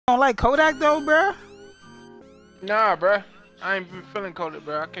don't like Kodak though, bro? Nah, bruh. I ain't been feeling Kodak,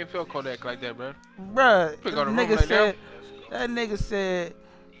 bro. I can't feel Kodak like that, bro. Bruh, Pick out the room right now. that nigga said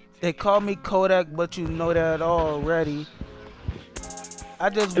they call me Kodak, but you know that already. I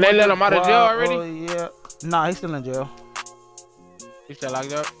just And they let him out of jail already? Oh yeah. Nah, he's still in jail. He still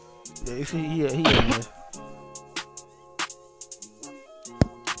locked up? Yeah, he in there.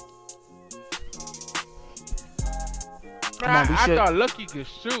 Man, I thought Lucky could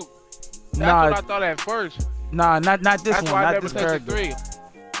shoot. That's what I thought at first. Nah, not this That's one. Why I not never this touched character. three.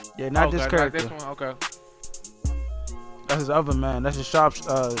 Yeah, not this character. Not this one. Okay. That's his other man. That's his shot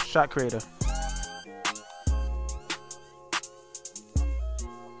creator.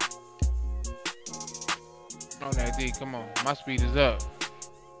 On that D, come on. My speed is up.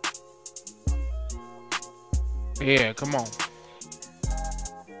 Yeah, come on.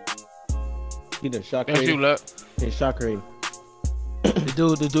 He the shot creator. That's you, Luck. He's shot creator.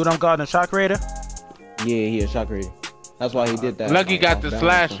 The dude I'm calling the shot creator? Yeah, he a shot creator. That's why he did that. Lucky got the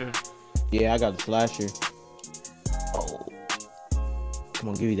slasher. Yeah, I got the slasher. Oh. Come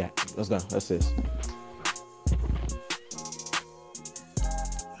on, give me that. Let's go. That's this.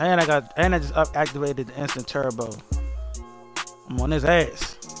 And I just activated the instant turbo. I'm on his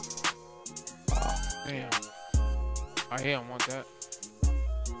ass. Damn. I don't want that.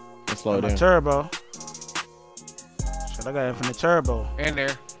 Let's slow down. Turbo. Shit, I got infinite turbo. In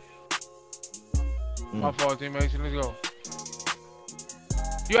there. My fault, teammates. Let's go.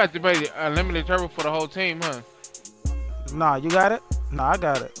 You activated unlimited turbo for the whole team, huh? Nah, you got it? Nah, I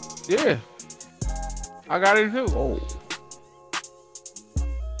got it. Yeah. I got it too. Oh.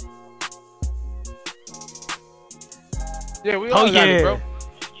 Yeah, we all got it, bro.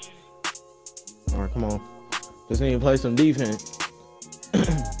 Alright, come on. Just need to play some defense.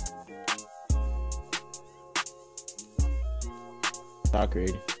 Shot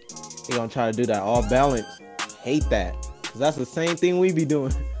creator. He gonna try to do that all balance. Hate that. Cause that's the same thing we be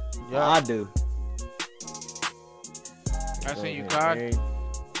doing. Yeah, I do. I seen you, Cod.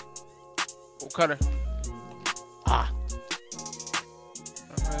 Oh, cutter. Ah.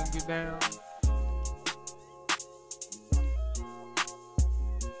 Okay, get down.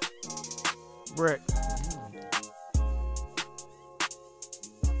 Brick.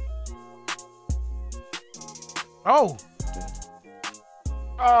 Oh.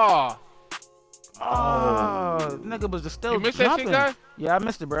 Oh. Oh. Nigga was just still You missed jumping. that shit, guy? Yeah, I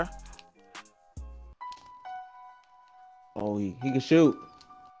missed it, bro. Oh, he can shoot.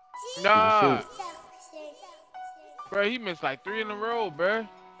 Nah. Bro, he missed like 3 in a row, bro.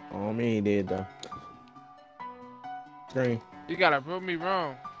 Oh, I mean he did though. Screen. You gotta prove me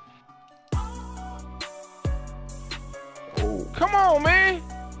wrong. Oh. Come on, man.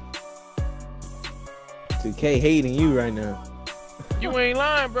 2K hating you right now. You ain't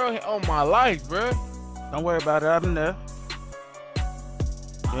lying, bro. On my life, bro. Don't worry about it. I'm in there.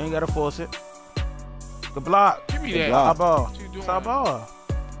 You ain't gotta force it. Good block. Give me Good that. block. Ball. What you doing? Stop ball.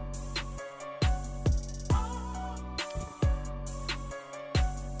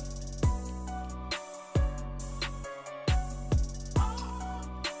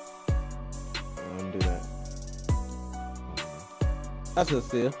 Do that. That's a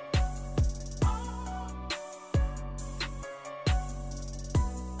steal.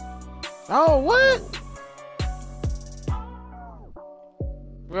 Oh, what?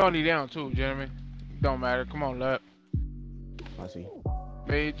 We only down 2, gentlemen. Don't matter. Come on, Luck. I see.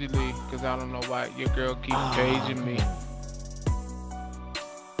 Major League, because I don't know why your girl keeps paging me.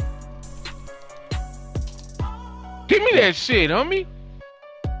 Give me that shit, homie.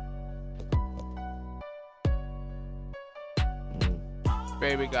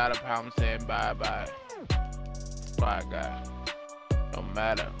 Baby got a problem saying bye-bye. Bye, guy. Don't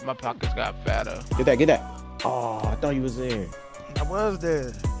matter. My pockets got fatter. Get that, get that. Oh, I thought you was there. I was there.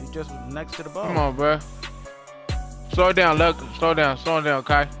 You just was next to the ball. Come on, bro. Slow it down, look. Slow down,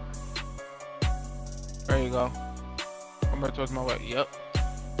 Kai. There you go. I'm gonna towards my way. Yep.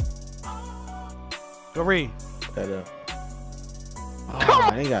 Go read. That up. Oh,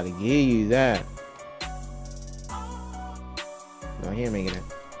 I ain't gotta give you that. No, he ain't making it.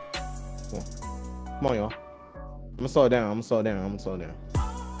 Come on, y'all. I'm gonna slow it down. I'm gonna slow it down. I'm gonna slow it down.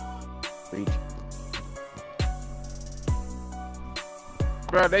 Reach.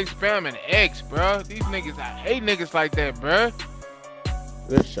 Bro, they spamming X, bro. These niggas, I hate niggas like that, bro.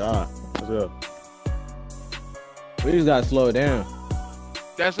 Good shot. What's up? We just gotta slow it down.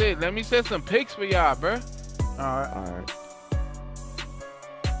 That's it. Let me set some picks for y'all, bro. Alright. Alright.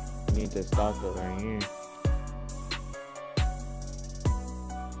 Need this stock up right here.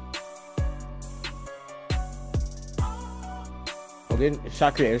 get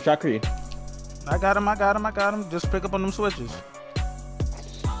shot creator, shot creator. I got him. Just pick up on them switches.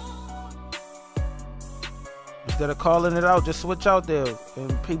 Instead of calling it out, just switch out there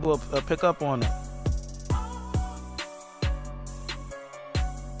and people will pick up on it.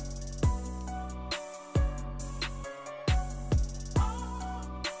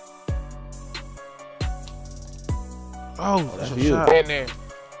 Oh, that's a you. shot. In there.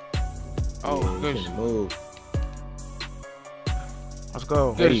 Oh, Yeah, good. move. Let's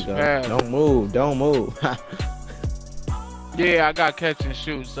go. There Good you go. pass. Don't move. Don't move. Yeah, I got catch and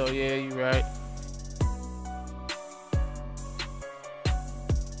shoot, so yeah, you right.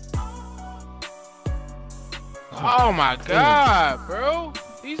 Oh my god, bro.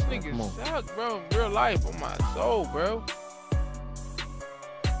 These niggas suck, bro. In real life, on my soul, bro.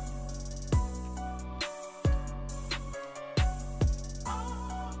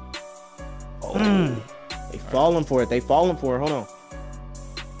 Oh, they falling for it. They falling for it. Hold on.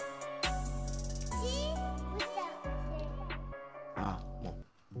 Ah, come on.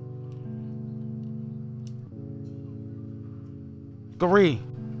 Gary.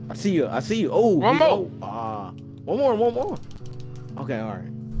 I see you. I see you. Oh, One more. Oh, one more. One more. Okay, all right.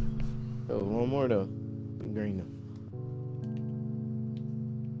 Oh, one more though. Green though.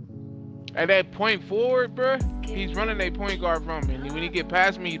 At that point forward, bro, he's running a point guard from me. And when he get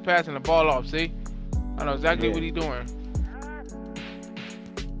past me, he's passing the ball off. See? I know exactly what he's doing.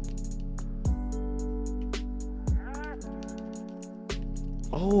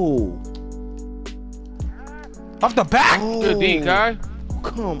 Oh. Off the back. Oh. Good D, guy.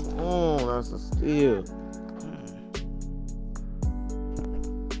 Come on, that's a steal.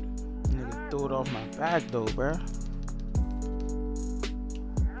 Nigga threw it off my back though, bruh.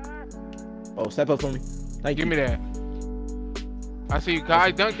 Oh, step up for me. Thank Give you. me that. I see you,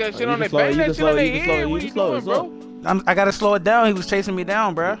 Kai. Dunk that shit you on can their slow it, bang you that can shit slow on it, their you can slow head. it, What you you can slow it, doing, bro? I gotta slow it down. He was chasing me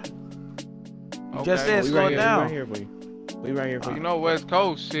down, bruh. You just said Okay. slow We it right down. here for you. We right here for You you. know, West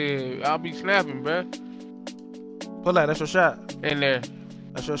Coast shit. I'll be snapping, bro. Pull that. That's your shot. In there.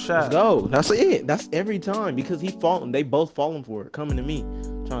 That's your Let's shot. go. That's it. That's every time because he falling. They both falling for it. Coming to me,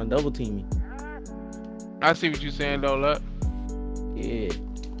 trying to double team me. I see what you're saying, though, look. Yeah.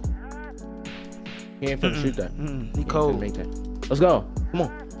 He ain't finna shoot that. He He ain't finna cold. make that. Let's go. Come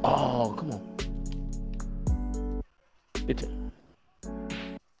on. Oh, come on. Get it.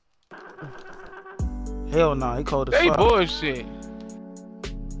 Hell no, he cold as They fuck. bullshit.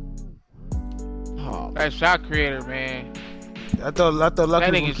 Oh, That shot creator, man. I thought Lucky That was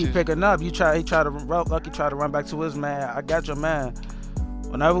gonna nigga's keep just- picking up. He tried to Lucky tried to run back to his man. I got your man.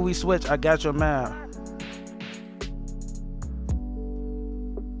 Whenever we switch, I got your man.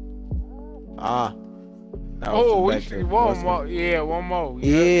 ah. That was Oh, we back see there. one more. Yeah, one more.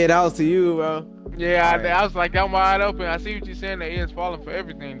 Yeah, that was to you, bro. Yeah, All right. I was like, I'm wide open. I see what you're saying. That is falling for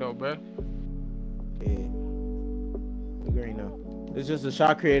everything, though, bro. Yeah. We green now. It's just a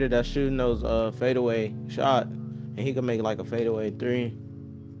shot creator that's shooting those fadeaway shot, and he can make like a fadeaway three.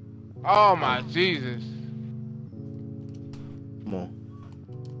 Oh, my Jesus. Come on.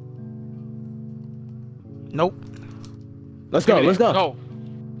 Nope. Let's go. Let's go. Go.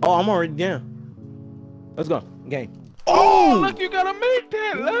 Oh, I'm already down. Let's go. Game. Oh, look, you gotta make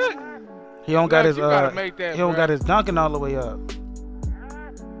that. Look. He don't got Look, his you gotta make that, he don't bruh. got his dunking all the way up.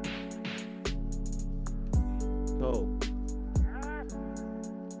 Go.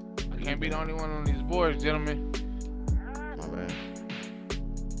 I can't be the only one on these boards, gentlemen. My bad.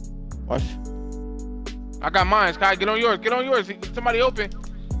 Watch. I got mine. Sky, get on yours. Get on yours. Somebody open.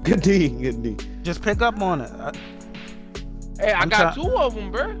 Good D. Good D. Just pick up on it. Hey, I I'm got try- two of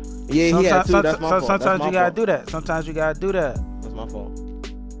them, bro. Yeah, he had two. That's my fault. Sometimes That's my you gotta fault. do that. Sometimes you gotta do that. That's my fault.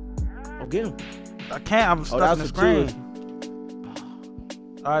 Oh, get him. I can't. I'm stuck in that's the a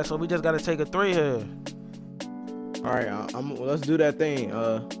screen. All right, so we just gotta take a three here. All right, let's do that thing.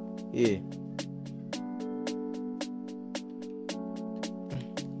 Yeah.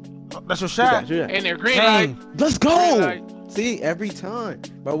 Oh, that's your Shoot that, shot. shoot that. And they're green Dang. light. Let's Green go. light. See, every time,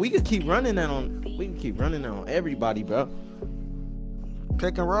 bro. We could keep running that on. We can keep running that on everybody, bro.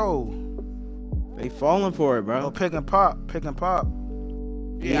 Pick and roll. They falling for it, bro. Oh, pick and pop. Pick and pop.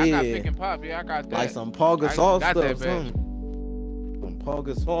 Yeah, I got Yeah. pick and pop. Yeah, I got that. Like some Paul I Gasol got stuff, that, bitch. something. Some Paul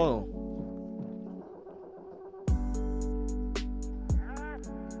Gasol.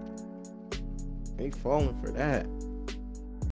 They falling for that.